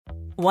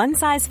One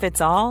size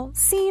fits all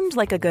seemed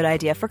like a good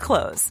idea for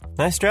clothes.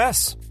 Nice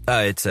dress.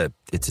 It's a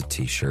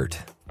t-shirt.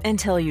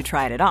 Until you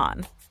tried it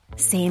on.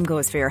 Same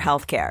goes for your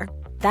healthcare.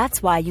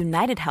 That's why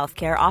United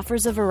Healthcare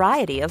offers a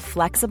variety of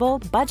flexible,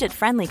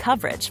 budget-friendly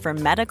coverage for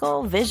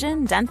medical,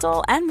 vision,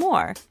 dental, and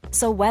more.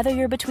 So whether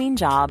you're between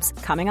jobs,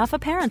 coming off a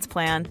parent's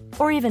plan,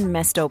 or even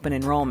missed open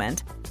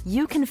enrollment,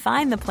 you can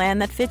find the plan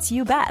that fits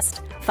you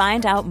best.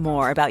 Find out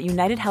more about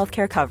United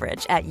Healthcare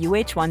coverage at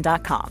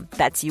uh1.com.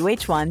 That's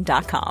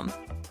uh1.com.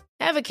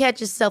 Ever catch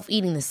yourself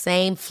eating the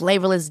same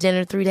flavorless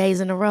dinner 3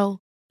 days in a row?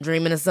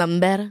 Dreaming of something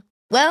better?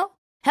 Well,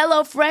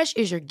 HelloFresh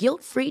is your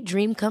guilt-free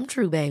dream come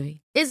true, baby.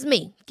 It's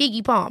me,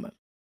 Keke Palmer.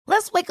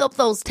 Let's wake up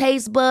those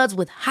taste buds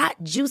with hot,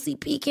 juicy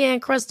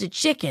pecan-crusted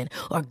chicken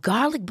or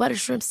garlic butter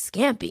shrimp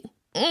scampi.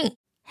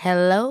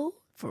 Hello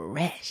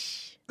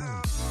Fresh.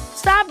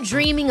 Stop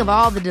dreaming of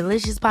all the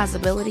delicious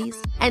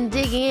possibilities and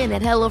dig in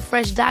at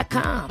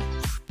HelloFresh.com.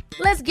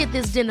 Let's get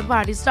this dinner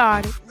party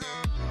started.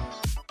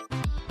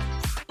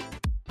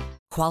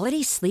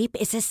 Quality sleep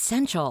is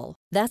essential.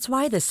 That's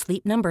why the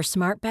Sleep Number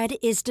Smart Bed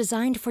is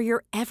designed for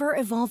your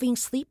ever-evolving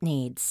sleep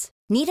needs.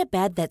 Need a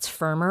bed that's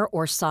firmer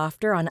or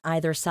softer on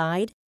either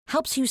side?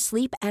 Helps you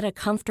sleep at a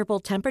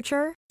comfortable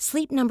temperature?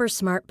 Sleep Number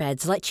Smart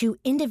Beds let you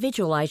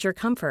individualize your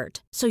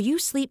comfort, so you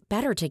sleep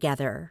better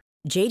together.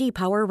 J.D.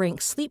 Power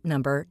ranks Sleep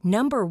Number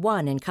number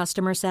 1 in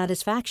customer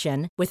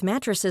satisfaction with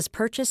mattresses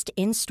purchased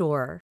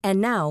in-store.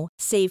 And now,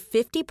 save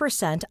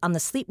 50% on the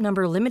Sleep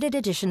Number Limited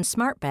Edition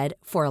Smart Bed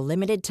for a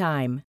limited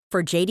time.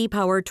 For J.D.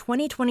 Power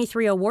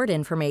 2023 award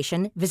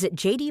information, visit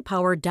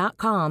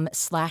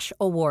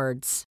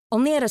jdpower.com/awards.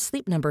 Only at a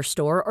Sleep Number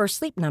store or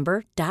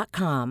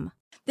sleepnumber.com.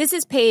 This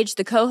is Paige,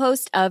 the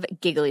co-host of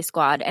Giggly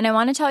Squad, and I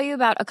want to tell you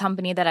about a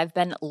company that I've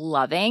been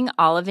loving,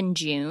 Olive &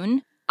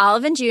 June.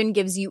 Olive & June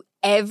gives you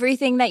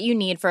everything that you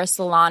need for a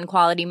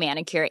salon-quality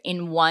manicure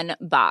in one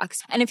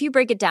box. And if you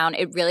break it down,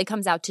 it really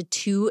comes out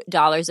to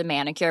 $2 a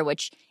manicure,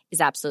 which is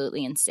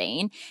absolutely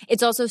insane.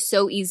 It's also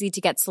so easy to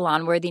get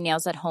salon-worthy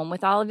nails at home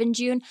with Olive &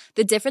 June.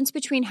 The difference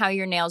between how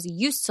your nails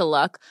used to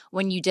look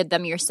when you did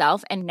them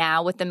yourself and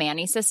now with the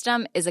Mani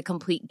system is a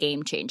complete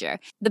game changer.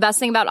 The best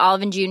thing about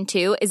Olive & June,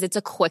 too, is it's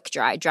a quick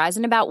dry. Dries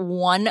in about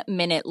 1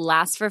 minute,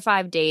 lasts for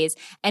 5 days,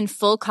 and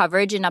full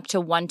coverage in up to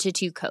 1 to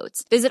 2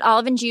 coats. Visit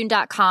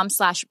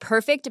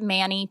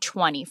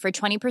oliveandjune.com/perfectmani20 for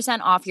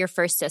 20% off your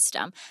first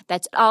system.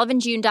 That's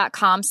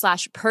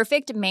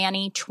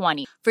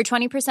oliveandjune.com/perfectmani20 for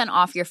 20%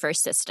 off your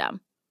first system.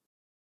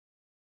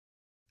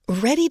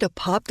 Ready to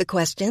pop the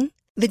question?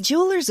 The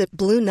jewelers at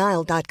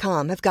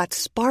BlueNile.com have got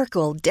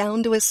sparkle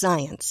down to a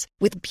science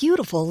with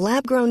beautiful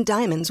lab-grown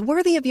diamonds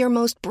worthy of your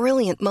most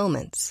brilliant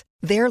moments.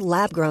 Their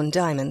lab-grown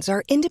diamonds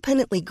are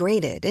independently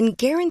graded and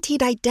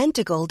guaranteed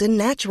identical to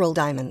natural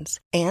diamonds,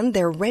 and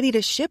they're ready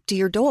to ship to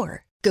your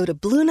door. Go to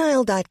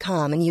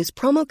BlueNile.com and use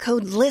promo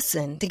code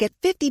LISTEN to get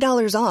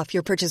 $50 off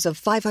your purchase of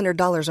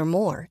 $500 or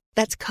more.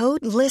 That's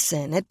code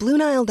LISTEN at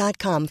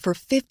BlueNile.com for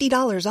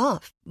 $50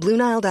 off.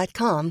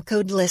 BlueNile.com,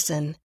 code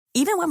LISTEN.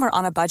 Even when we're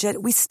on a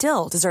budget, we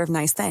still deserve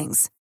nice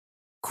things.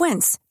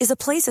 Quince is a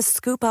place to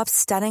scoop up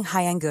stunning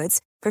high-end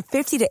goods for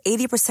 50 to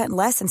 80%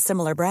 less than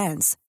similar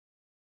brands.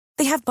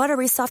 They have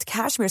buttery soft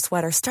cashmere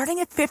sweaters starting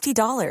at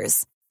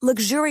 $50,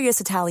 luxurious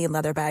Italian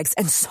leather bags,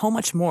 and so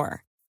much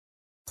more.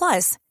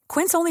 Plus,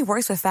 Quince only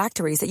works with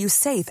factories that use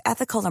safe,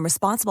 ethical, and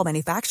responsible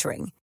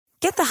manufacturing.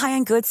 Get the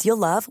high-end goods you'll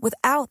love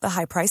without the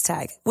high price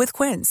tag with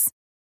Quince.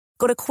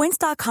 Go to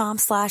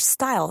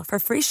quince.com/style for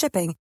free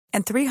shipping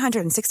and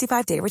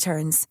 365-day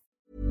returns.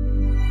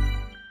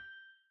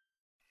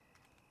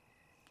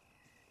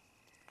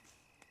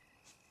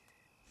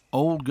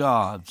 Old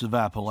Gods of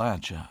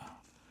Appalachia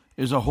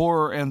is a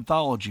horror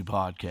anthology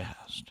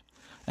podcast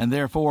and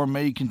therefore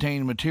may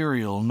contain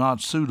material not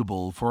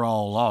suitable for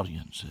all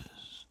audiences.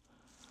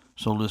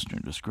 So listener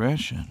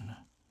discretion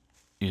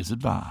is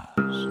advised.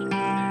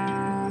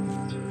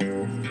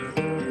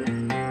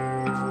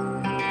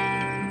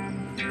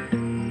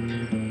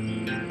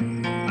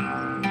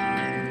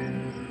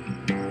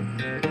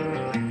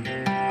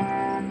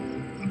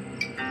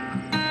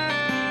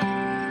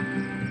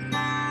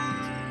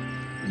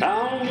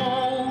 Down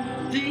all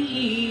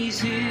these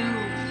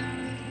hills,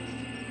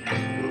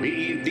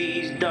 leave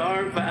these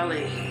dark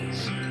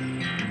valleys,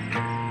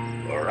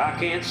 where I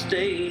can't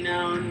stay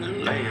now in the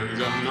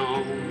lands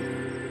unknown.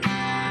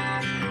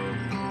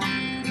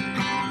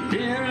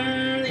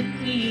 In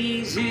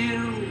these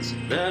hills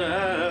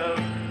that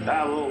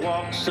I will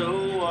walk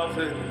so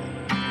often,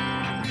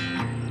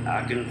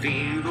 I can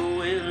feel the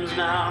winds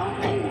now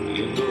on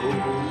your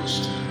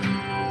ghost.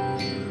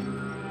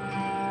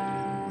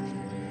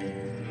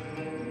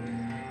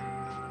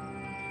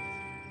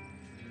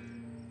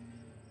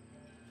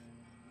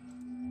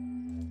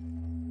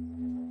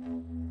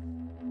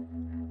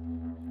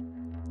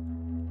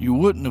 You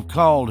wouldn't have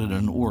called it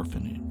an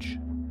orphanage.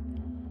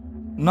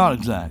 Not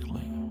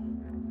exactly.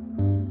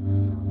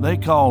 They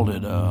called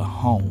it a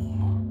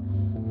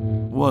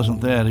home.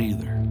 Wasn't that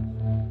either.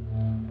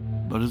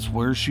 But it's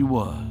where she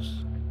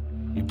was.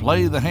 You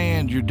play the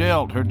hand you're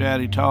dealt, her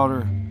daddy taught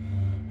her,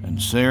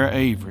 and Sarah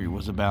Avery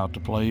was about to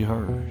play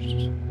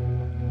hers.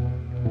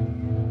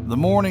 The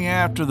morning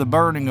after the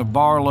burning of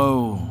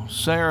Barlow,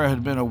 Sarah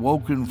had been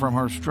awoken from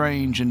her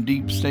strange and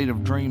deep state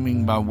of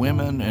dreaming by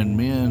women and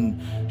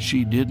men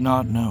she did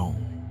not know.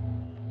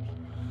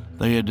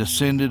 They had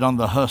descended on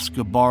the husk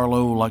of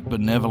Barlow like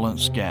benevolent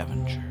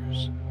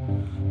scavengers,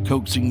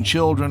 coaxing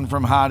children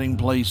from hiding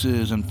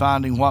places and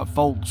finding what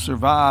folks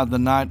survived the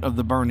night of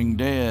the burning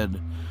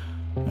dead,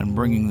 and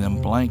bringing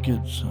them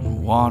blankets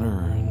and water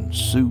and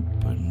soup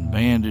and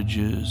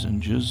bandages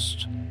and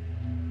just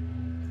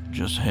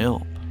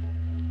help.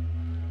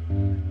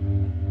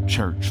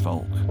 Church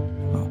folk.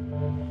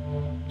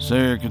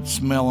 Sarah could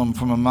smell them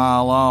from a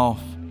mile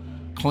off,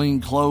 clean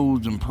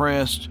clothed and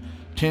pressed,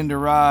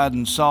 tender-eyed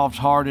and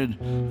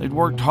soft-hearted. They'd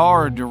worked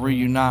hard to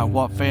reunite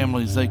what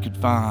families they could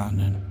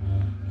find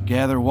and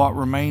gather what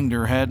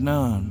remainder had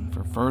none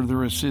for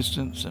further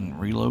assistance and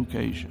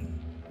relocation.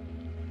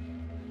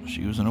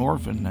 She was an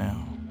orphan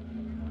now.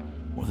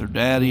 With her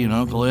daddy and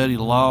Uncle Eddie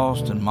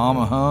lost and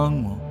Mama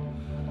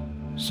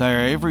hung,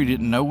 Sarah Avery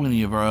didn't know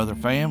any of her other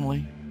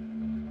family.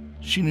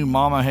 She knew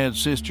Mama had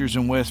sisters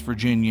in West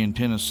Virginia and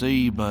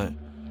Tennessee, but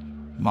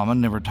Mama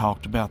never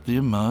talked about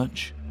them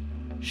much.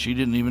 She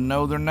didn't even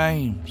know their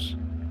names.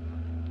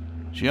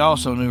 She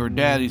also knew her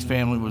daddy's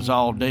family was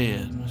all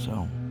dead,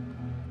 so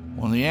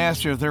when they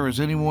asked her if there was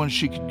anyone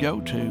she could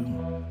go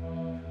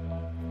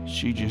to,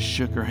 she just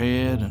shook her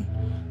head and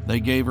they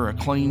gave her a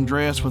clean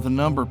dress with a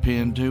number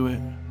pinned to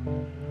it.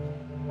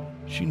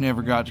 She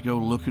never got to go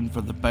looking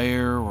for the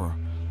bear or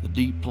the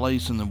deep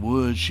place in the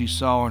woods she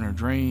saw in her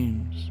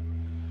dreams.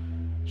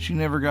 She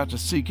never got to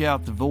seek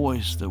out the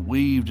voice that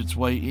weaved its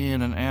way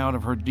in and out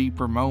of her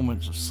deeper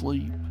moments of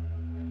sleep.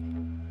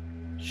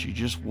 She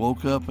just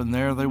woke up and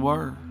there they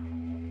were,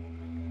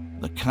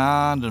 the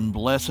kind and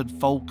blessed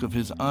folk of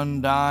his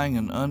undying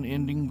and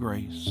unending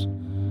grace,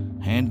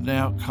 handing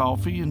out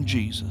coffee and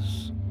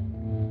Jesus.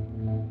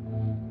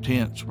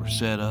 Tents were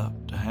set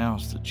up to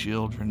house the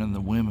children and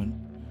the women,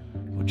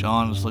 which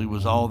honestly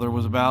was all there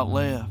was about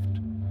left,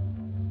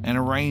 and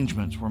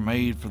arrangements were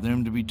made for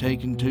them to be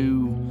taken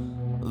to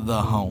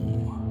the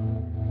home,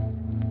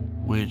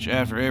 which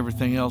after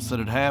everything else that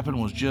had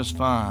happened was just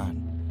fine,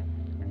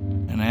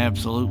 and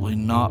absolutely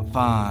not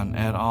fine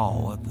at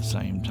all at the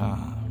same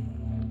time.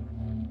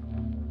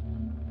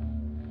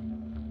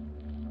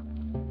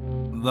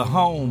 The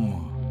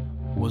home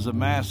was a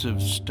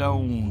massive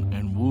stone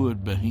and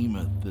wood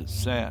behemoth that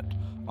sat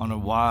on a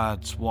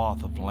wide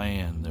swath of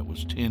land that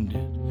was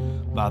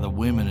tended by the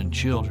women and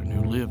children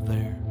who lived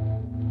there.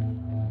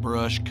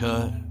 Brush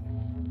cut,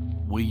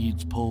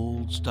 weeds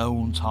pulled,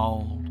 stones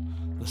hauled,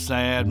 the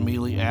sad,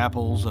 mealy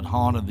apples that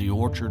haunted the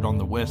orchard on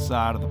the west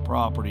side of the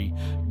property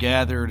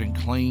gathered and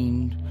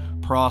cleaned,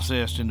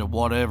 processed into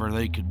whatever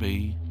they could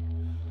be.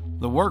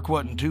 The work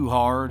wasn't too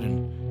hard,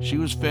 and she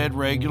was fed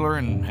regular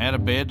and had a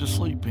bed to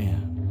sleep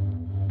in.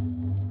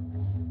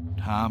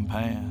 Time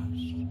passed.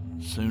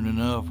 Soon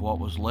enough, what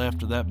was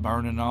left of that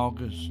burning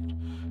August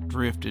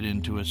drifted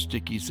into a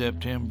sticky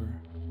September.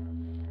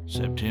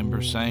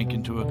 September sank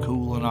into a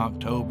cooling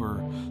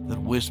October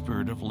that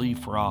whispered of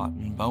leaf rot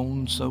and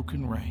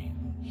bone-soaking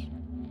rains.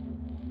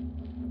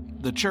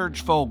 The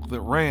church folk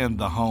that ran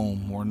the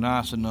home were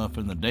nice enough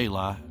in the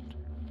daylight,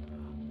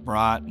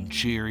 bright and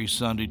cheery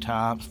Sunday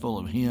types full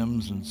of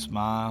hymns and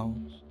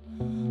smiles.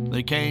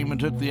 They came and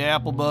took the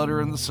apple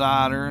butter and the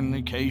cider and the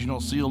occasional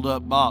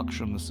sealed-up box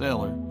from the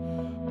cellar,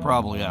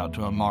 probably out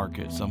to a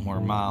market somewhere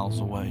miles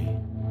away.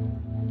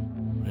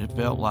 But it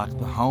felt like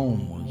the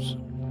home was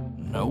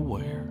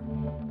nowhere.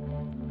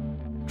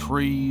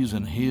 Trees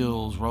and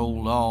hills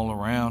rolled all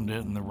around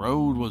it, and the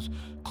road was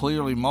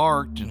clearly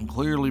marked and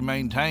clearly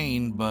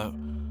maintained, but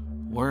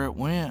where it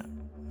went,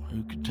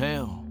 who could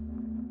tell?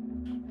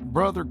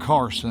 Brother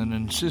Carson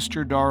and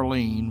Sister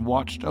Darlene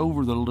watched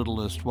over the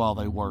littlest while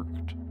they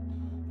worked,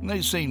 and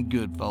they seemed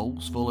good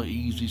folks, full of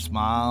easy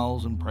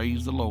smiles and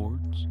praise the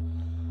Lord's.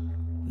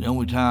 The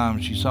only time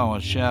she saw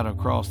a shadow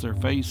cross their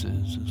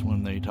faces is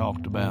when they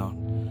talked about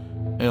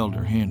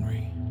Elder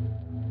Henry.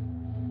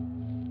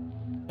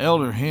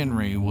 Elder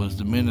Henry was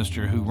the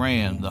minister who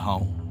ran the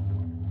home.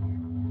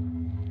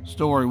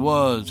 Story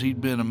was he'd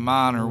been a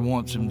miner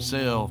once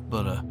himself,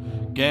 but a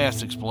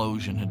gas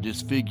explosion had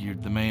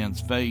disfigured the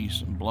man's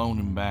face and blown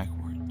him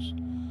backwards,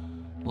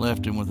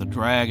 left him with a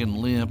dragging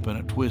limp and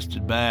a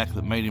twisted back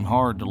that made him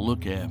hard to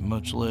look at,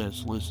 much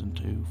less listen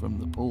to from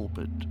the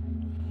pulpit.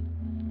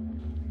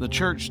 The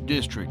church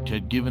district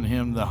had given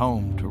him the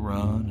home to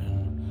run,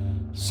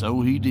 and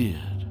so he did.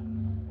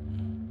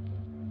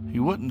 He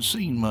wasn't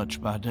seen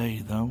much by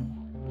day, though,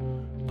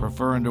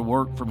 preferring to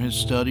work from his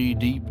study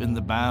deep in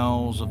the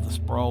bowels of the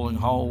sprawling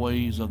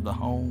hallways of the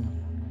home.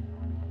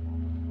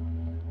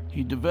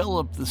 He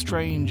developed the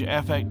strange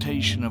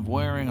affectation of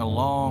wearing a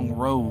long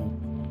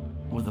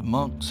robe with a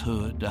monk's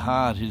hood to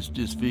hide his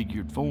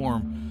disfigured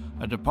form,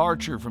 a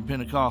departure from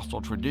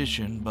Pentecostal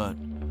tradition, but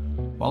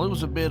while it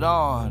was a bit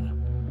odd,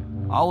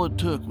 all it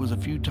took was a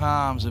few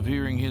times of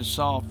hearing his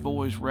soft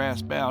voice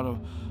rasp out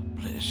of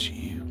 "Bless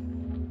you,"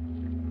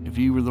 If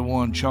you were the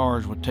one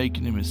charged with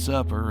taking him his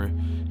supper, or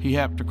he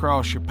happened to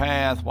cross your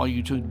path while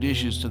you took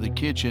dishes to the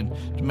kitchen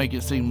to make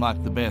it seem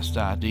like the best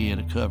idea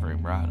to cover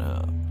him right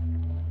up.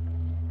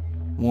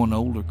 One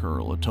older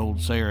girl had told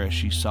Sarah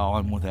she saw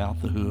him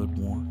without the hood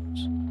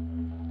once.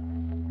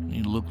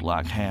 He looked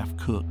like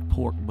half-cooked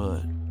pork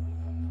butt.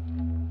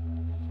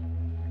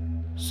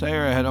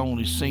 Sarah had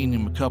only seen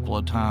him a couple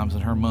of times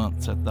in her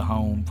months at the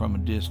home from a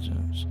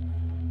distance,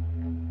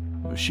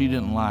 but she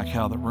didn't like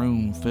how the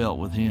room felt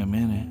with him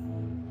in it.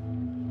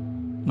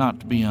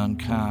 Not to be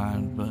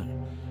unkind, but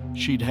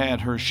she'd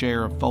had her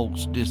share of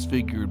folks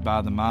disfigured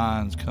by the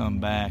mines come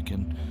back,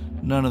 and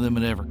none of them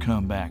had ever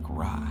come back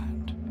right.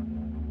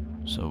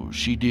 So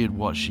she did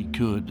what she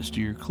could to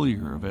steer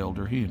clear of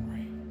Elder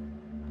Henry.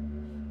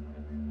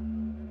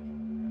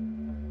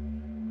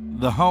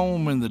 The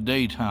home in the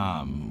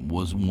daytime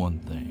was one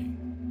thing.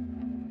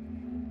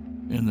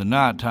 In the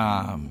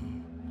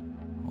nighttime,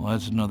 well,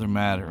 that's another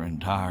matter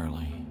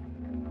entirely.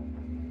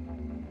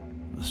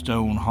 The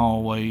stone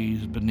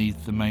hallways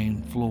beneath the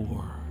main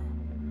floor,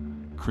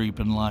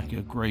 creeping like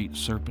a great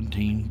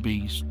serpentine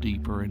beast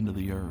deeper into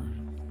the earth.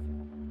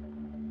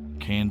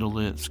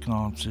 Candlelit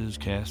sconces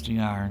casting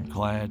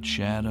ironclad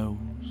shadows.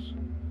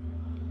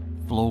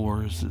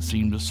 Floors that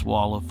seem to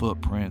swallow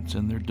footprints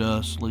in their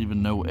dust,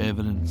 leaving no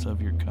evidence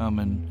of your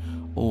coming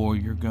or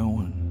your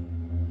going.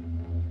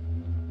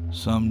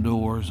 Some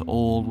doors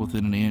oiled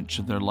within an inch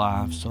of their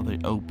life, so they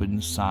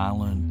opened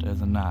silent as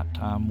a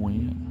nighttime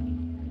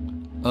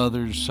wind.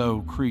 Others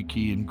so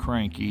creaky and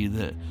cranky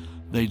that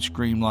they'd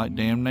scream like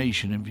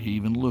damnation if you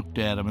even looked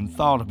at them and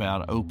thought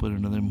about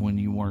opening them when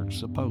you weren't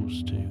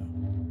supposed to.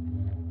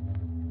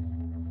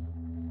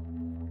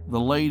 The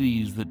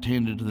ladies that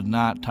tended to the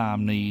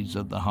nighttime needs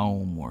of the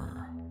home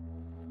were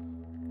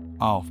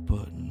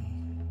off-putting.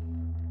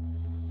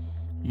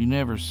 You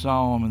never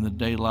saw them in the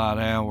daylight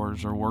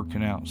hours or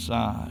working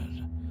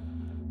outside,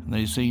 and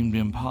they seemed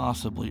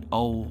impossibly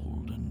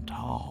old and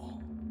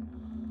tall.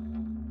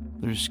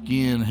 Their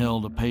skin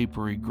held a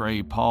papery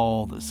gray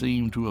pall that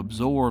seemed to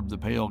absorb the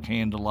pale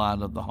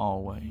candlelight of the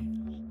hallways.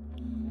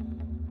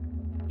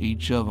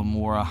 Each of them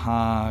wore a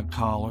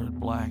high-collared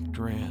black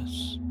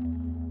dress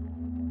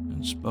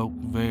and spoke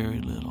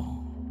very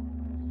little.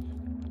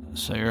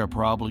 Sarah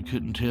probably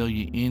couldn't tell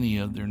you any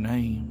of their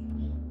names.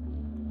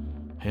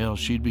 Hell,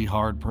 she'd be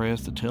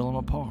hard-pressed to tell them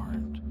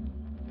apart.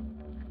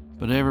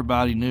 But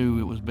everybody knew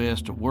it was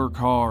best to work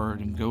hard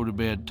and go to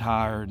bed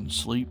tired and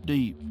sleep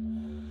deep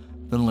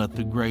than let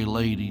the gray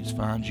ladies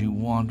find you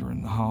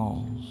wandering the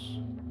halls.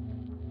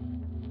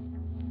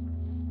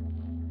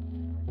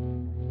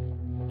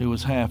 It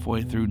was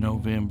halfway through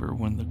November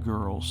when the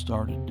girls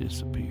started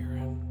disappearing.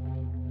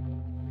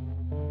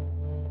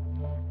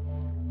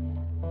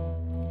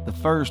 The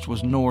first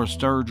was Nora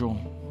Sturgill,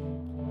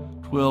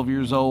 12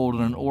 years old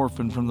and an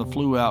orphan from the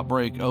flu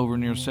outbreak over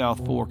near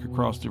South Fork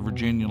across the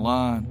Virginia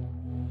line.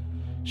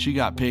 She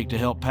got picked to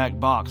help pack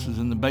boxes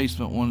in the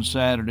basement one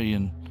Saturday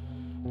and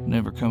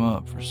never come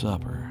up for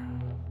supper.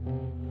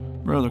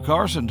 Brother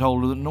Carson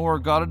told her that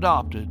Nora got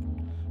adopted,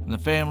 and the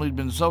family had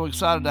been so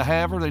excited to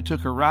have her they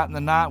took her right in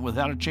the night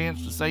without a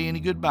chance to say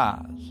any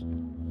goodbyes.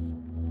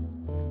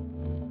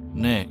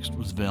 Next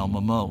was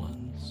Velma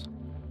Mullins.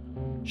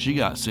 She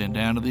got sent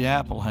down to the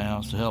Apple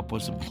House to help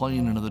with some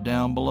cleaning of the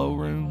down-below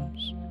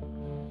rooms.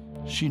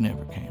 She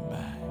never came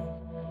back.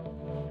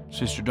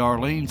 Sister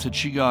Darlene said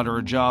she got her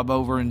a job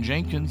over in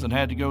Jenkins and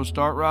had to go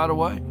start right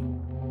away.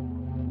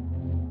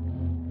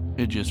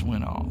 It just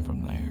went on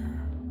from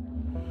there.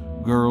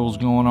 Girls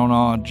going on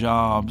odd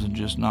jobs and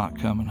just not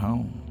coming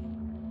home.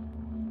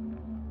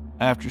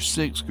 After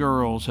 6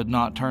 girls had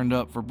not turned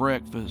up for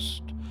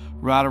breakfast,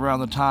 right around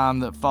the time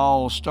that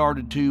fall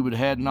started to but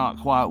had not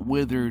quite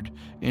withered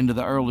into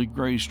the early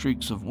gray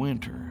streaks of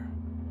winter,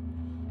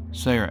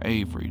 Sarah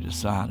Avery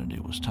decided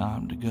it was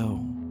time to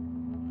go.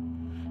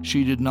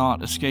 She did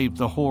not escape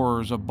the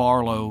horrors of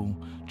Barlow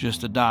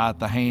just to die at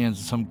the hands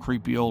of some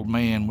creepy old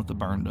man with a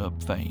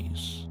burned-up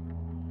face.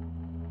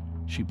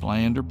 She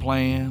planned her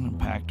plan and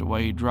packed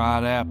away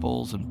dried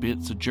apples and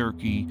bits of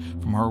jerky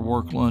from her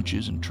work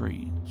lunches and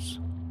treats.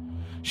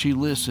 She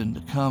listened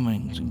to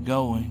comings and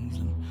goings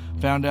and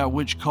found out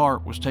which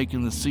cart was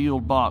taking the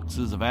sealed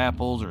boxes of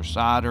apples or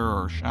cider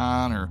or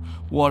shine or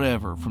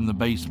whatever from the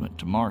basement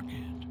to market.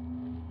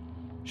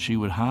 She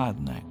would hide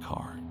in that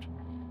cart.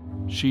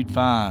 She'd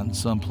find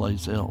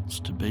someplace else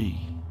to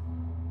be.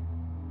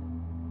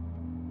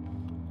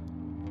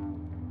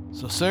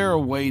 So Sarah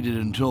waited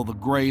until the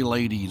gray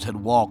ladies had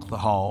walked the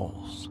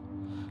halls,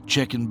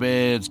 checking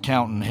beds,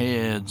 counting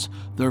heads,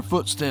 their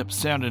footsteps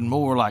sounding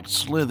more like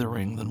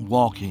slithering than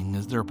walking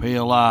as their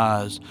pale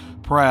eyes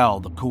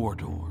prowled the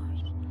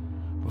corridors,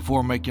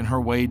 before making her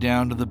way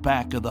down to the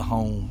back of the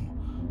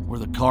home where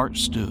the cart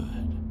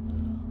stood,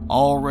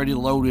 already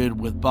loaded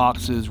with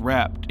boxes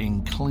wrapped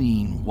in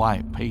clean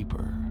white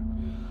paper.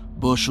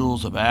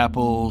 Bushels of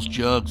apples,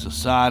 jugs of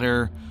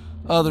cider,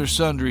 other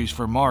sundries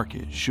for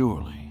market,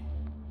 surely.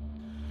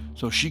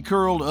 So she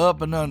curled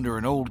up and under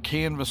an old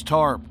canvas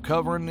tarp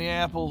covering the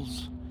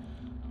apples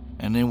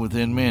and then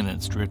within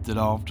minutes drifted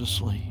off to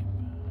sleep.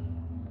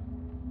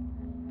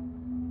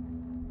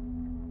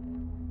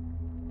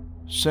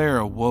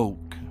 Sarah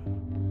woke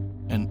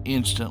and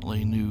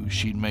instantly knew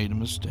she'd made a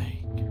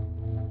mistake.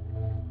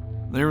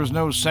 There was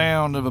no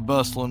sound of a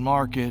bustling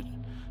market,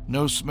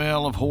 no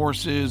smell of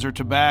horses or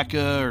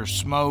tobacco or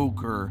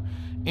smoke or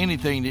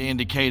anything to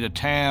indicate a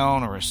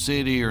town or a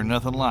city or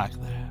nothing like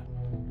that.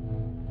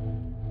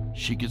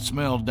 She could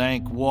smell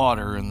dank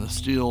water and the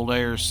stilled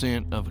air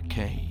scent of a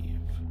cave.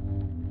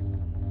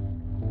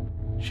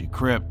 She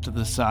crept to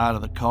the side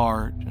of the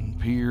cart and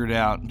peered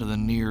out into the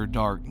near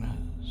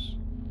darkness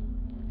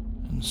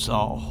and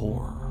saw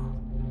horror.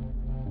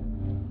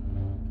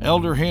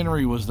 Elder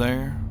Henry was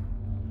there,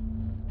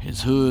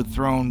 his hood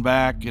thrown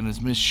back and his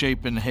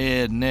misshapen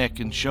head, neck,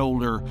 and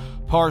shoulder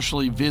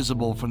partially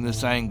visible from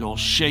this angle,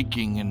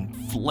 shaking and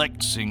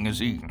flexing as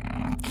he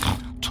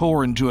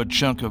tore into a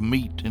chunk of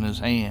meat in his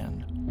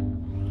hand.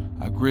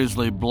 A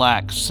grisly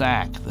black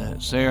sack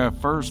that Sarah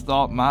first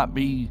thought might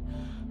be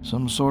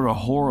some sort of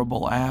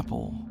horrible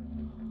apple,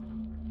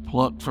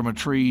 plucked from a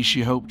tree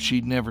she hoped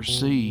she'd never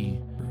see.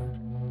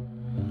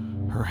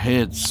 Her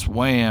head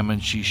swam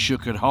and she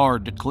shook it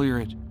hard to clear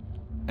it,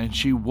 and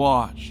she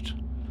watched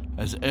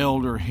as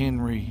Elder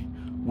Henry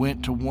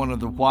went to one of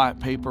the white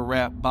paper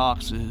wrapped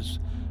boxes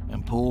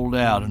and pulled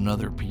out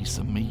another piece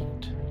of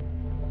meat.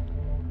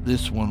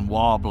 This one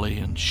wobbly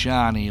and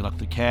shiny like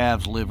the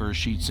calf's liver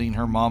she'd seen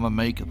her mama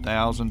make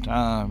 1,000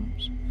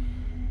 times.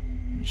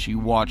 She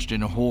watched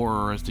in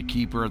horror as the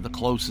keeper of the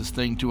closest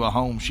thing to a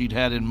home she'd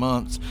had in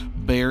months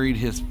buried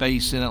his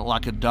face in it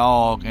like a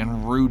dog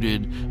and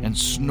rooted and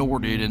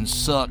snorted and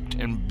sucked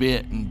and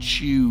bit and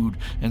chewed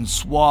and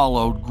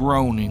swallowed,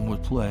 groaning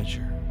with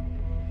pleasure,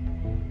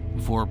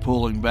 before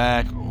pulling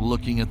back,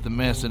 looking at the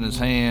mess in his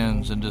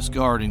hands and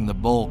discarding the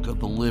bulk of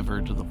the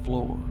liver to the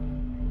floor.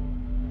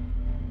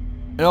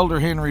 Elder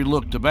Henry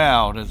looked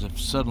about as if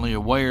suddenly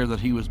aware that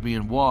he was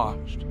being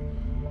watched,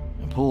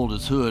 and pulled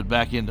his hood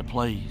back into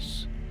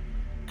place,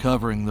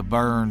 covering the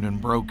burned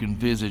and broken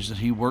visage that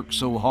he worked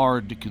so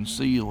hard to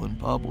conceal in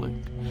public,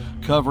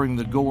 covering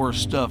the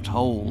gore-stuffed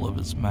hole of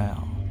his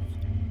mouth.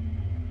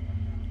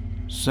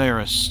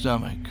 Sarah's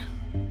stomach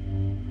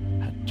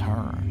had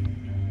turned.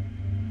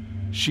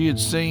 She had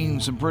seen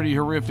some pretty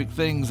horrific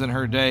things in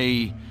her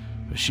day,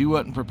 but she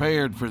wasn't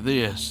prepared for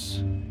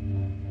this.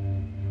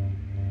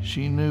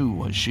 She knew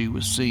what she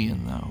was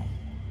seeing, though.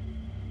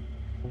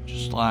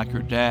 Just like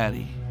her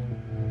daddy.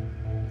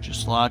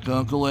 Just like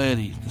Uncle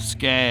Eddie, the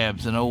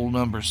Scabs, and old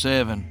number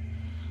 7,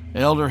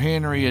 Elder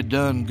Henry had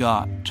done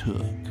got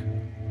took.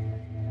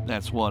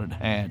 That's what it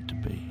had to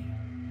be.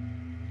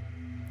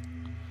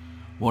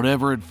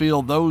 Whatever had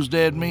filled those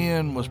dead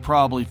men was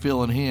probably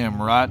filling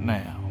him right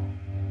now.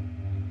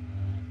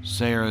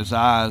 Sarah's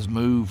eyes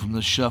moved from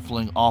the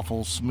shuffling,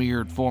 awful,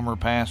 smeared former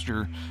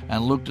pastor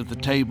and looked at the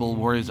table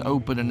where his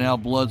open and now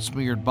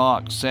blood-smeared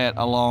box sat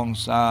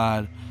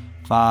alongside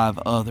 5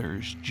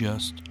 others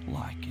just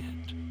like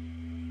it.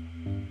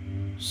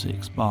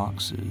 6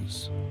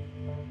 boxes,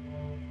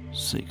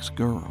 6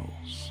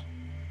 girls.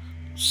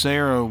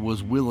 Sarah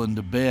was willing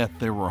to bet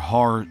there were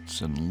hearts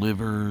and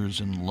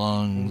livers and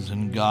lungs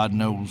and God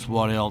knows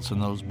what else in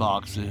those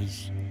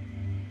boxes.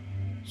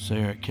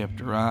 Sarah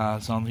kept her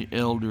eyes on the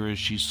elder as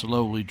she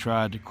slowly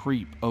tried to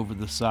creep over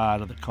the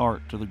side of the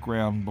cart to the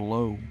ground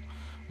below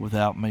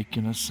without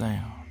making a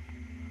sound,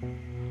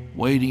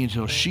 waiting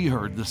until she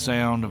heard the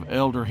sound of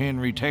Elder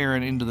Henry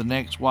tearing into the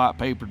next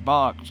white-papered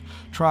box,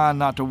 trying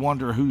not to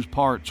wonder whose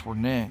parts were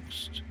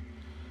next.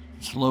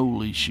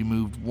 Slowly she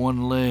moved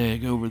one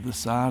leg over the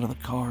side of the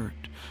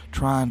cart,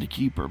 trying to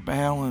keep her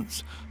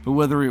balance, but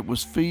whether it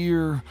was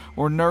fear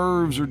or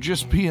nerves or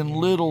just being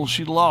little,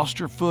 she lost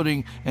her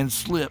footing and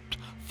slipped,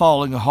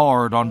 falling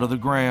hard onto the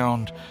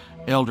ground.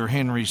 Elder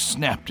Henry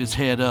snapped his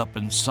head up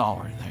and saw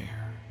her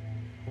there.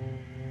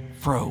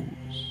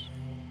 Froze,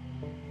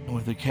 and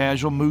with a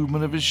casual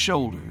movement of his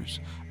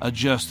shoulders,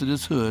 adjusted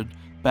his hood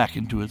back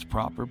into its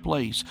proper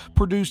place,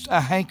 produced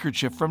a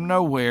handkerchief from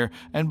nowhere,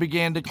 and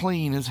began to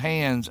clean his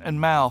hands and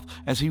mouth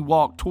as he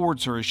walked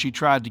towards her as she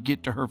tried to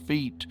get to her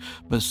feet.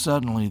 But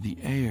suddenly the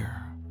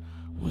air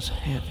was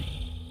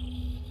heavy.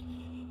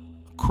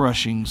 A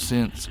crushing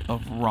sense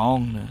of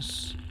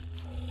wrongness,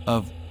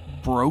 of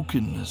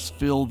brokenness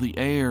filled the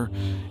air.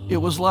 It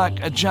was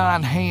like a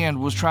giant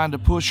hand was trying to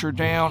push her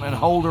down and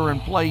hold her in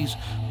place,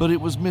 but it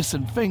was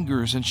missing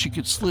fingers and she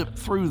could slip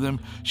through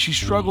them. She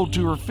struggled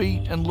to her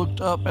feet and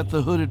looked up at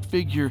the hooded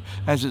figure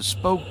as it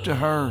spoke to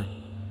her.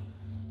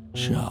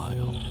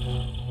 "Child,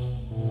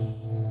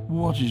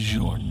 what is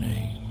your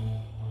name?"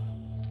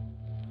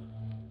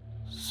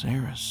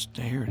 Sarah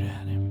stared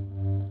at him.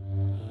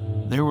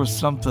 There was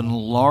something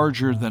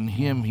larger than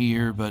him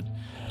here, but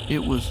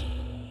it was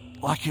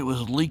like it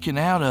was leaking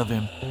out of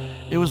him.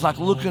 It was like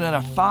looking at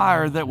a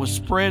fire that was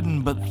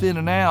spreading but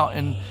thinning out,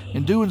 and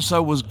in doing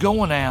so was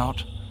going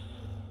out.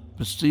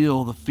 But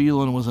still, the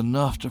feeling was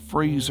enough to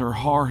freeze her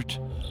heart.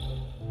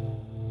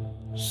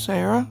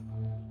 "Sarah?"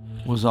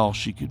 was all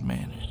she could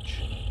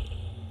manage.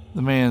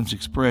 The man's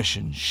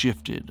expression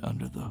shifted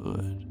under the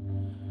hood.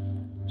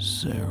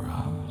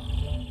 Sarah,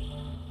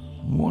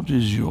 what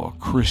is your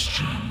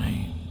Christian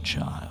name,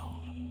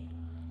 child?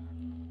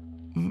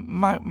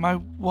 My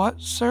what,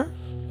 sir?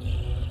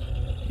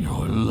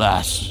 Your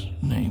last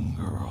name,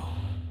 girl.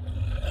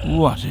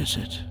 What is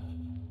it?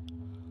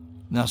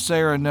 Now,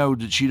 Sarah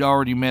knowed that she'd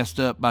already messed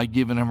up by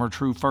giving him her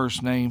true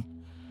first name.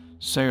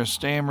 Sarah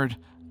stammered,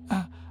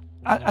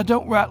 I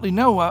don't rightly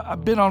know.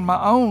 I've been on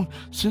my own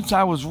since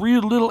I was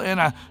real little, and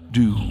I...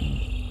 Do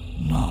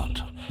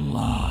not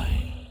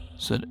lie,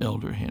 said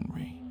Elder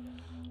Henry.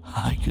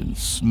 I can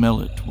smell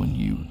it when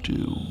you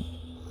do.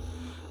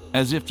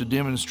 As if to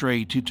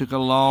demonstrate, he took a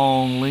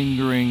long,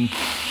 lingering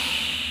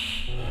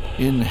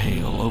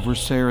inhale over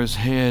Sarah's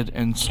head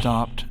and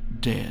stopped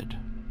dead.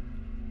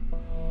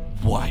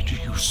 Why do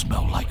you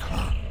smell like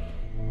her?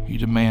 He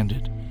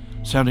demanded,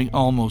 sounding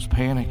almost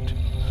panicked.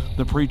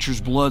 The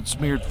preacher's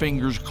blood-smeared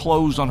fingers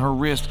closed on her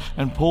wrist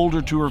and pulled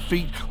her to her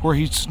feet, where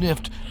he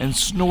sniffed and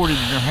snorted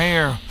in her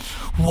hair.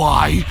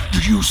 Why do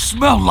you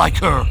smell like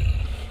her?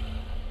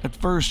 At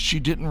first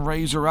she didn't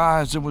raise her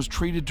eyes and was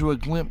treated to a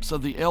glimpse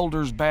of the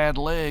elder's bad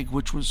leg,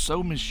 which was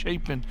so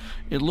misshapen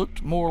it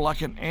looked more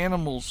like an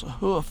animal's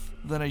hoof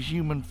than a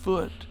human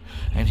foot,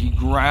 and he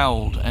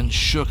growled and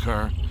shook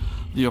her.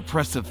 The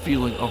oppressive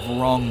feeling of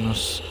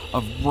wrongness,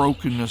 of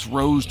brokenness,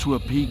 rose to a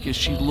peak as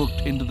she looked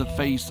into the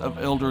face of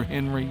Elder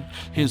Henry,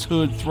 his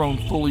hood thrown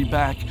fully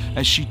back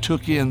as she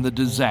took in the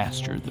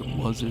disaster that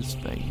was his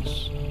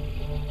face.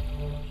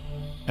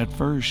 At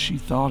first she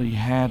thought he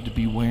had to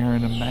be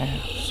wearing a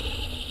mask.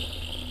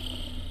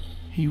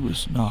 He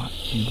was not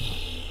human.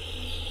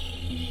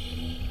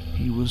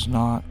 He was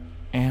not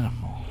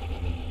animal.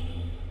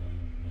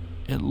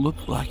 It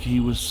looked like he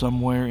was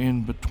somewhere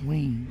in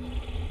between.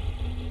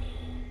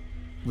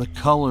 The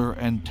color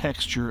and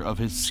texture of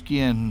his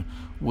skin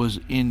was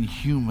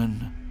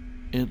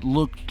inhuman. It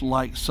looked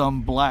like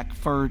some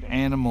black-furred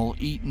animal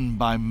eaten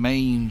by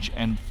mange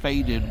and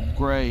faded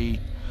gray,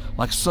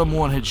 like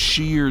someone had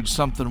sheared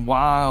something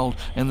wild,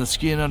 and the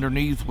skin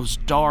underneath was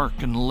dark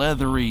and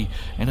leathery,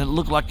 and it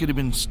looked like it had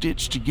been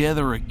stitched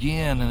together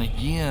again and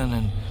again,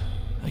 and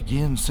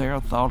again Sarah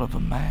thought of a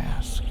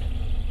mask.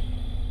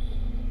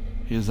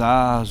 His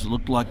eyes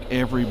looked like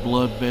every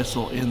blood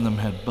vessel in them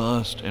had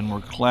bust and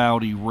were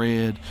cloudy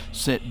red,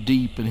 set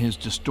deep in his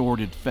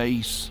distorted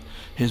face.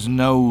 His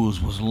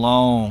nose was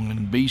long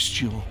and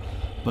bestial,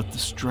 but the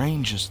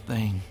strangest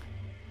thing,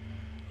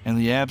 and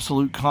the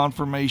absolute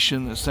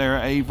confirmation that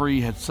Sarah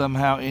Avery had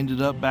somehow ended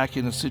up back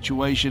in a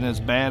situation as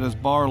bad as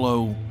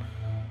Barlow,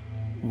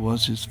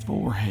 was his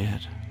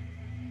forehead.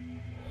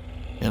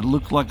 It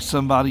looked like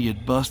somebody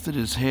had busted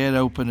his head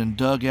open and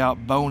dug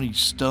out bony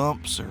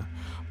stumps or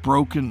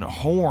broken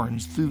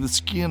horns through the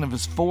skin of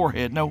his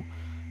forehead. No,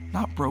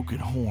 not broken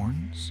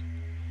horns.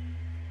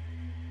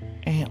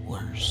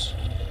 Antlers.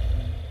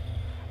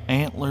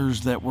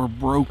 Antlers that were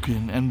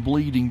broken and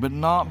bleeding, but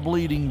not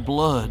bleeding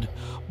blood,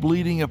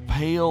 bleeding a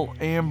pale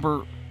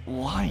amber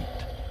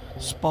light.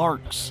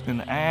 Sparks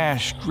and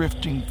ash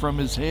drifting from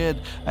his head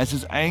as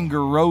his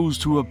anger rose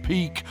to a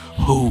peak.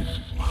 Who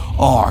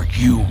are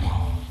you?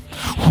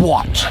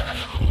 What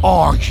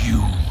are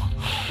you?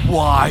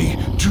 Why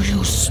do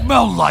you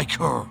smell like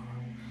her?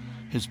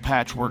 His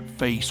patchwork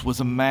face was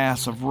a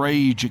mass of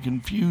rage and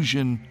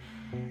confusion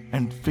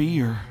and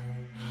fear.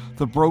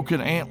 The broken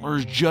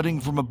antlers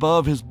jutting from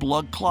above his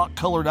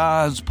blood-clot-colored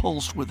eyes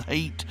pulsed with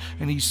hate,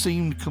 and he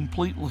seemed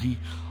completely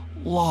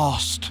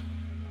lost.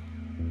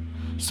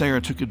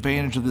 Sarah took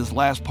advantage of this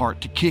last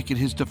part to kick at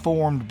his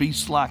deformed,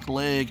 beast-like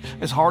leg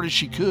as hard as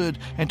she could,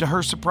 and to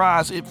her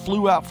surprise, it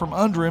flew out from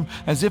under him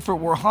as if it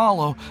were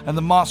hollow, and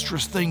the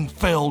monstrous thing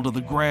fell to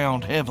the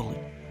ground heavily.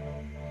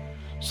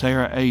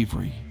 Sarah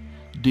Avery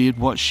did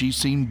what she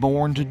seemed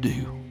born to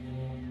do.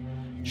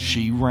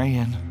 She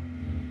ran.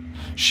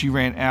 She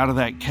ran out of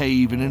that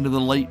cave and into the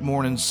late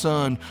morning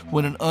sun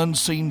when an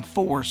unseen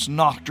force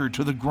knocked her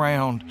to the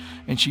ground,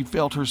 and she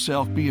felt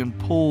herself being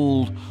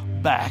pulled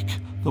back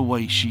the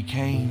way she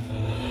came.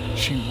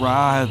 She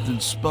writhed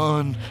and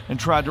spun and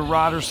tried to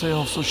right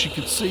herself so she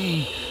could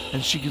see,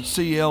 and she could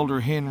see Elder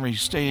Henry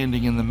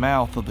standing in the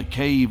mouth of the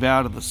cave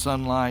out of the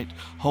sunlight,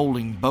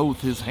 holding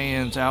both his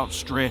hands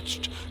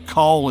outstretched,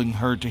 calling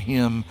her to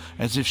him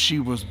as if she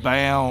was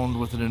bound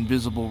with an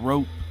invisible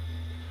rope.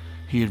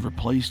 He had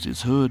replaced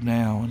his hood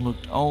now and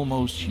looked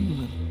almost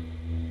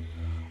human,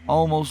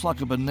 almost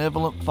like a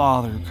benevolent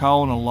father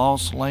calling a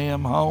lost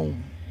lamb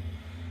home.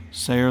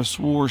 Sarah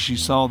swore she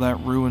saw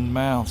that ruined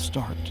mouth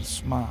start to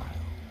smile.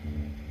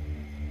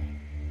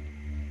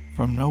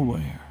 From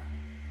nowhere,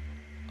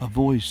 a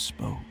voice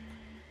spoke.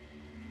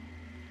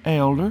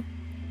 "Elder,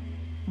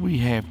 we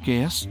have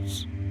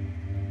guests."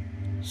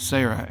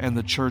 Sarah and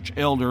the church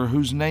elder,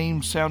 whose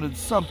name sounded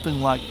something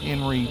like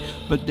Henry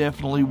but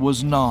definitely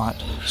was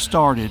not,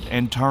 started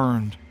and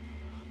turned,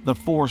 the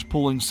force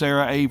pulling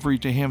Sarah Avery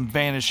to him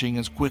vanishing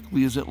as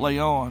quickly as it lay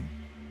on.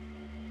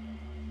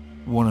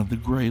 One of the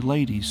gray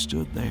ladies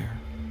stood there,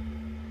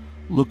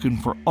 looking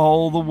for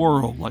all the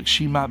world like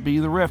she might be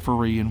the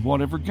referee in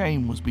whatever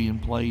game was being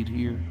played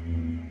here.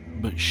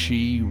 But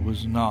she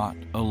was not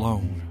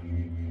alone.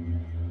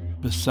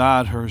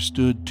 Beside her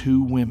stood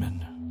two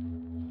women.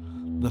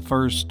 The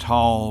first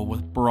tall,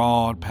 with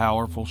broad,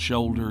 powerful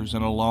shoulders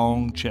and a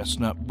long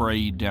chestnut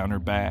braid down her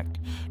back,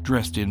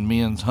 dressed in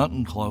men's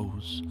hunting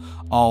clothes,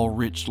 all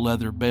rich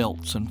leather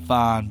belts and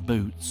fine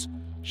boots.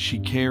 She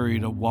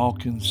carried a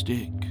walking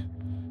stick,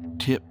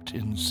 tipped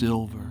in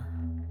silver.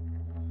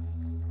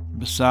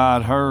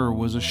 Beside her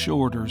was a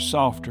shorter,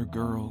 softer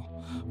girl,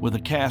 with a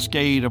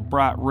cascade of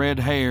bright red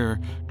hair,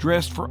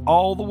 dressed for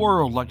all the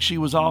world like she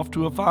was off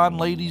to a fine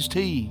lady's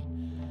tea,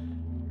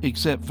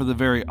 except for the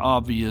very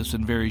obvious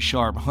and very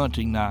sharp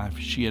hunting knife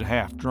she had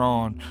half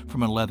drawn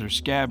from a leather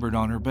scabbard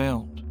on her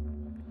belt.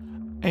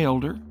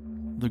 "Elder,"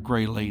 the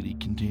gray lady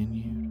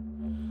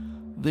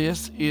continued,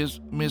 "this is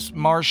Miss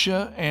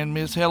Marcia and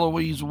Miss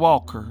Heloise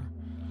Walker.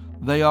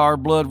 They are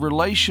blood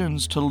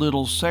relations to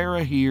little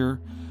Sarah here,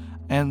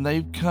 and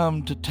they've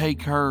come to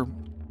take her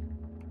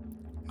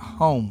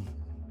home."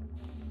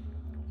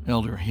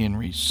 Elder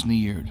Henry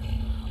sneered.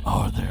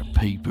 "Are their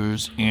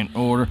papers in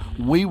order?"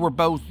 "We were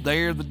both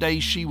there the day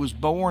she was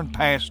born,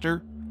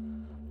 Pastor,"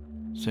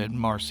 said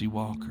Marcy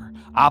Walker.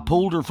 "I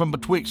pulled her from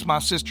betwixt my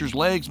sister's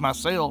legs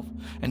myself,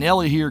 and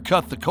Ellie here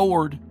cut the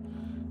cord."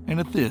 And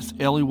at this,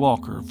 Ellie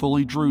Walker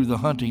fully drew the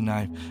hunting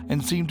knife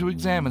and seemed to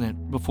examine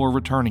it before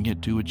returning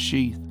it to its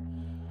sheath.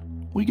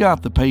 "We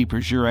got the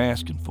papers you're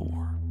asking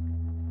for.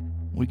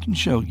 We can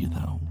show you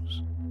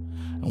those,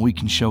 and we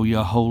can show you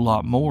a whole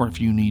lot more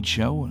if you need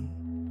showing.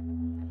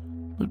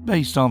 But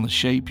based on the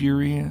shape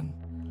you're in,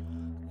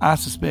 I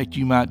suspect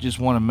you might just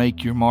want to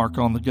make your mark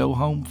on the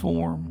go-home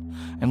form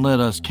and let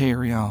us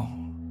carry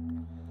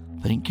on.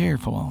 Think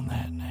careful on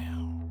that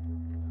now."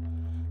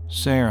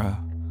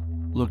 Sarah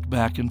looked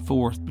back and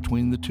forth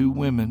between the two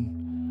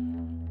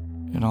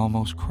women and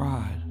almost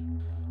cried.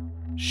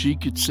 She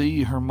could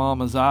see her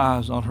mama's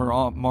eyes on her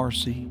Aunt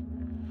Marcy,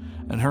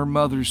 and her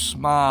mother's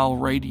smile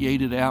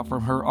radiated out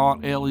from her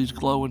Aunt Ellie's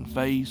glowing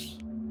face.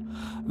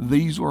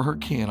 These were her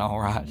kin, all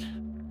right.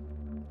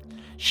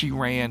 She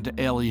ran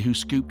to Ellie, who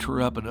scooped her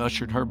up and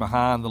ushered her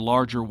behind the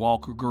larger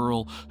Walker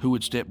girl who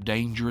had stepped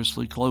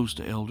dangerously close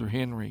to Elder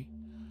Henry.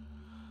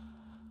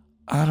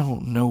 "I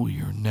don't know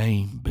your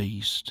name,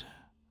 beast,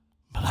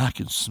 but I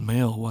can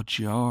smell what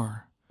you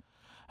are.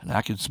 And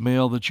I can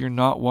smell that you're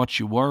not what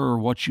you were or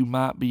what you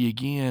might be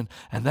again,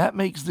 and that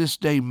makes this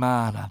day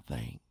mine, I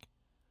think.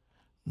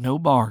 No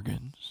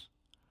bargains,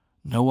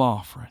 no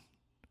offering.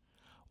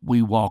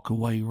 We walk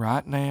away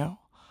right now,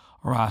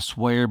 or I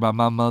swear by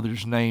my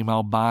mother's name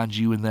I'll bind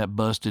you in that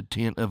busted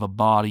tent of a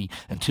body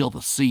until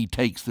the sea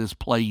takes this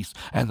place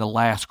and the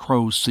last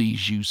crow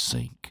sees you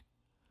sink.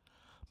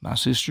 My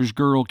sister's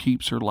girl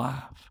keeps her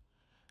life.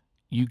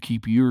 You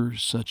keep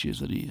yours, such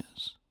as it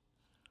is.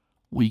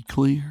 We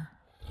clear?"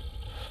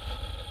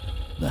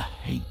 The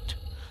hate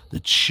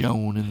that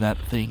shone in that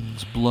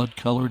thing's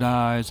blood-colored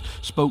eyes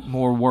spoke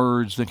more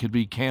words than could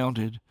be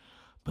counted,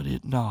 but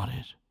it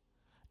nodded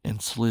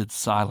and slid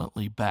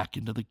silently back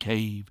into the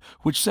cave,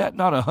 which sat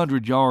not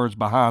 100 yards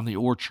behind the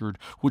orchard,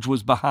 which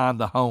was behind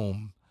the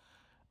home,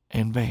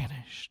 and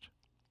vanished.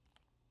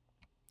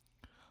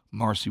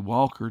 Marcy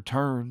Walker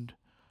turned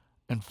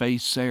and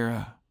faced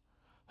Sarah,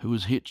 who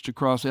was hitched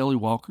across Ellie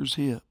Walker's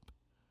hip.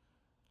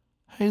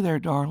 "Hey there,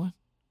 darling.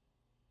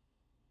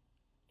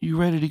 You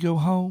ready to go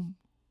home?"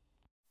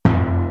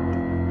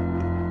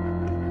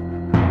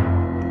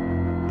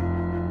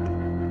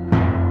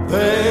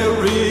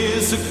 There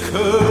is a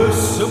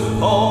curse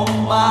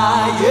upon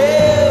my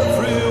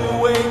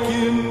every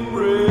waking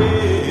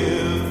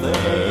breath,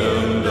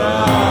 and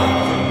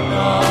I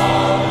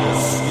cannot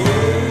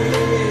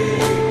escape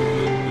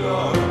the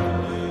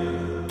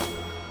darkness.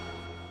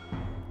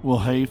 Well,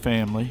 hey,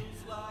 family.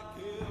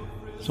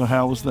 So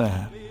how was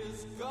that?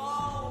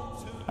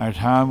 Our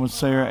time with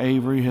Sarah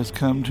Avery has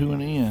come to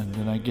an end,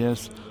 and I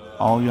guess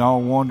all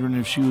y'all wondering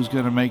if she was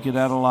going to make it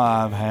out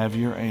alive have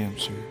your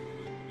answer.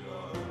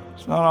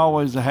 It's not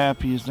always the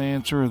happiest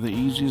answer or the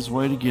easiest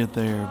way to get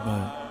there,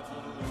 but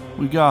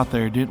we got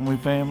there, didn't we,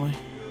 family?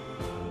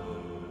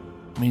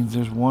 Means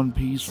there's one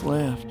piece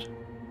left,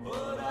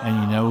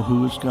 and you know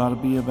who it's got to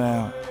be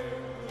about.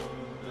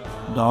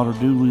 Daughter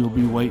Dooley will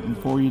be waiting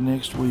for you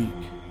next week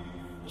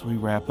as we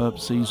wrap up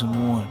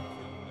Season 1.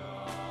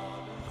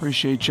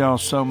 Appreciate y'all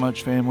so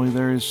much, family.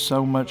 There is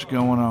so much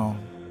going on.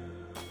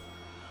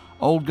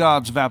 Old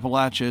Gods of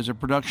Appalachia is a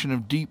production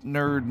of Deep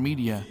Nerd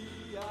Media.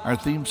 Our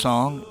theme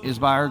song is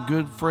by our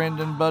good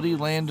friend and buddy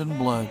Landon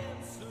Blood.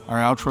 Our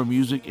outro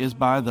music is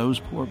by Those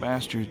Poor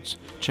Bastards.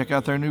 Check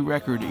out their new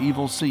record,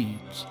 Evil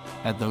Seeds,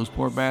 at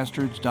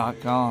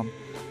thosepoorBastards.com.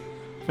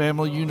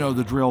 Family, you know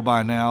the drill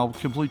by now.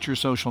 Complete your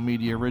social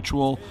media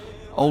ritual.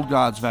 Old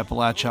Gods of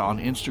Appalachia on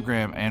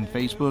Instagram and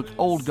Facebook.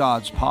 Old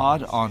Gods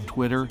Pod on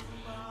Twitter.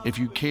 If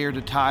you care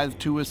to tithe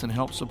to us and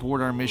help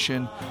support our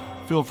mission,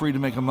 feel free to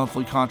make a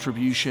monthly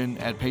contribution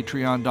at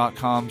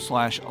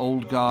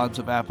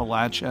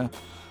patreon.com/oldgodsofAppalachia.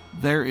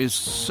 There is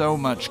so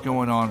much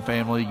going on,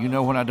 family. You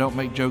know when I don't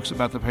make jokes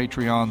about the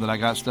Patreon that I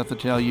got stuff to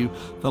tell you.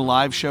 The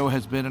live show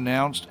has been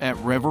announced at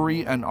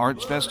Reverie, an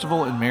arts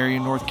festival in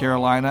Marion, North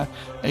Carolina,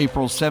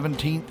 April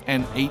 17th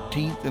and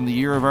 18th in the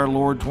year of our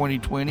Lord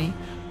 2020.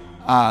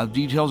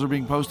 Details are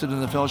being posted in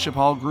the Fellowship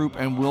Hall group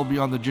and will be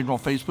on the general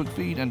Facebook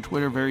feed and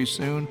Twitter very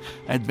soon.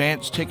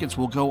 Advanced tickets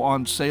will go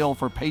on sale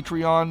for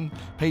Patreon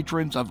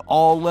patrons of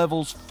all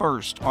levels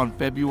first on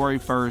February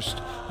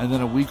 1st, and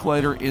then a week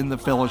later in the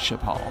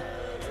Fellowship Hall.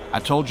 I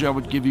told you I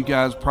would give you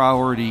guys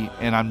priority,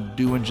 and I'm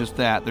doing just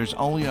that. There's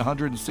only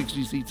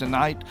 160 seats a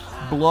night.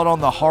 Blood on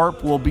the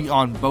Harp will be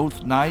on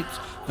both nights.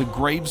 The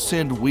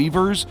Gravesend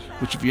Weavers,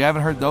 which if you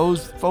haven't heard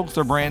those folks,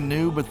 they're brand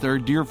new, but they're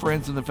dear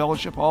friends in the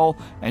Fellowship Hall,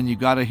 and you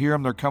got to hear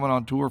them. They're coming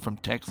on tour from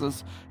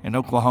Texas and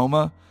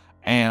Oklahoma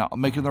and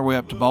making their way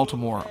up to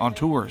Baltimore on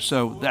tour.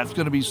 So that's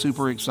going to be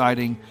super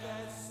exciting.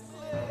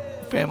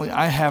 Family,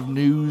 I have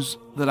news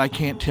that I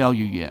can't tell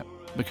you yet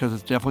because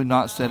it's definitely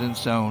not set in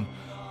stone.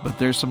 But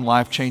there's some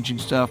life-changing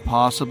stuff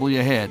possibly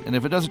ahead. And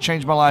if it doesn't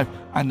change my life,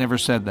 I never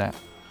said that.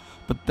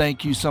 But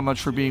thank you so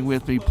much for being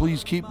with me.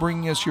 Please keep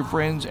bringing us your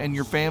friends and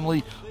your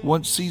family.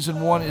 Once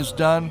season 1 is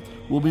done,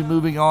 we'll be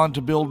moving on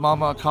to Build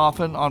Mama a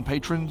Coffin on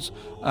patrons,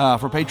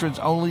 for patrons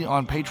only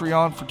on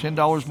Patreon for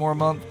 $10 more a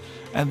month.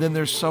 And then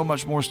there's so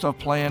much more stuff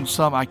planned.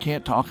 Some I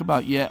can't talk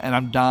about yet, and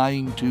I'm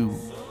dying to.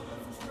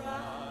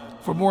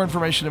 For more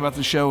information about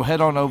the show,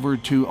 head on over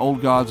to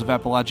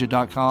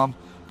oldgodsofappalachia.com.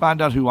 Find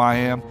out who I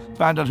am.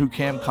 Find out who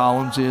Cam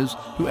Collins is,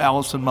 who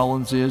Allison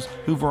Mullins is,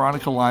 who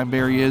Veronica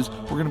Lineberry is.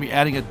 We're going to be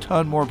adding a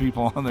ton more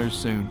people on there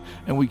soon,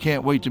 and we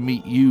can't wait to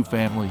meet you,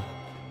 family.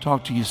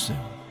 Talk to you soon.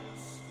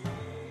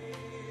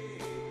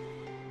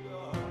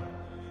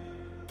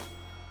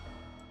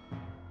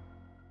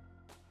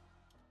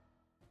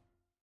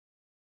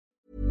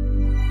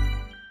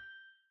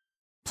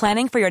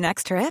 Planning for your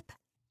next trip?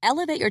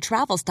 Elevate your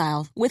travel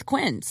style with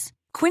Quince.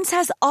 Quince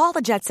has all the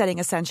jet-setting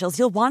essentials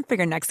you'll want for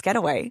your next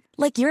getaway,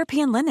 like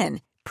European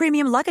linen,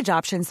 premium luggage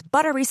options,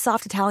 buttery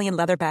soft Italian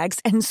leather bags,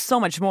 and so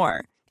much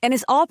more. And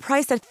is all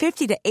priced at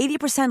 50 to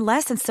 80%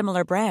 less than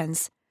similar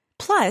brands.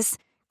 Plus,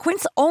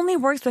 Quince only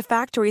works with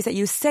factories that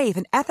use safe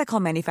and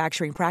ethical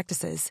manufacturing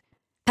practices.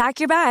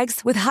 Pack your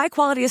bags with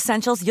high-quality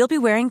essentials you'll be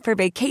wearing for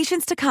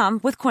vacations to come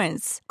with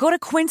Quince. Go to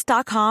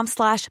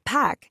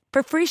quince.com/pack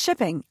for free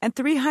shipping and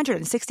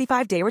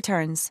 365-day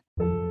returns.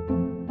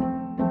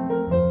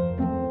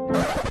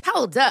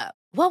 Hold up.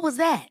 What was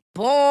that?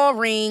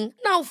 Boring.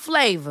 No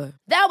flavor.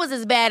 That was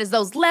as bad as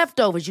those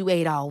leftovers you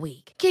ate all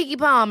week. Keke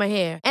Palmer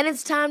here, and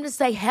it's time to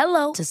say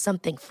hello to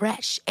something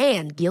fresh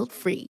and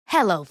guilt-free.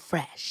 Hello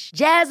Fresh.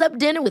 Jazz up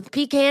dinner with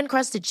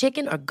pecan-crusted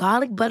chicken or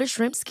garlic butter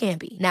shrimp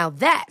scampi. Now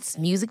that's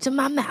music to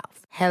my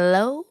mouth.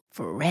 Hello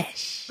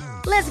Fresh.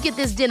 Let's get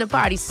this dinner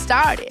party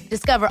started.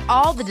 Discover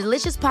all the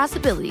delicious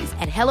possibilities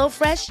at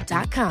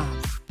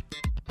HelloFresh.com.